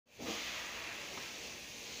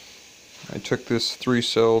I took this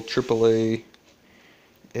 3-cell AAA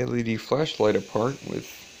LED flashlight apart with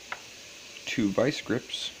 2 vice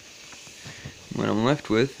grips. What I'm left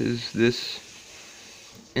with is this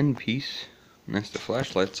end piece, and that's the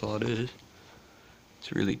flashlight. That's all it is.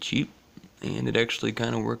 It's really cheap, and it actually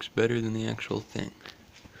kind of works better than the actual thing.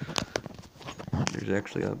 There's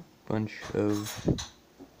actually a bunch of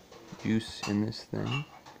juice in this thing.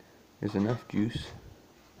 There's enough juice.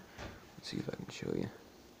 Let's see if I can show you.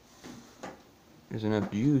 There's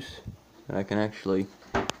enough juice that I can actually,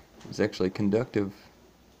 it's actually conductive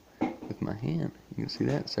with my hand. You can see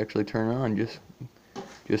that. It's actually turning on just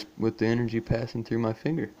with the energy passing through my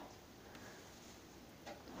finger.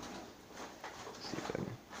 Let's see if I can.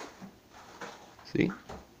 See?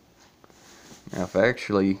 Now if I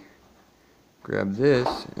actually grab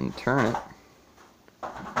this and turn it,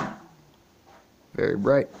 very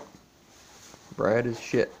bright. Bright as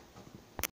shit.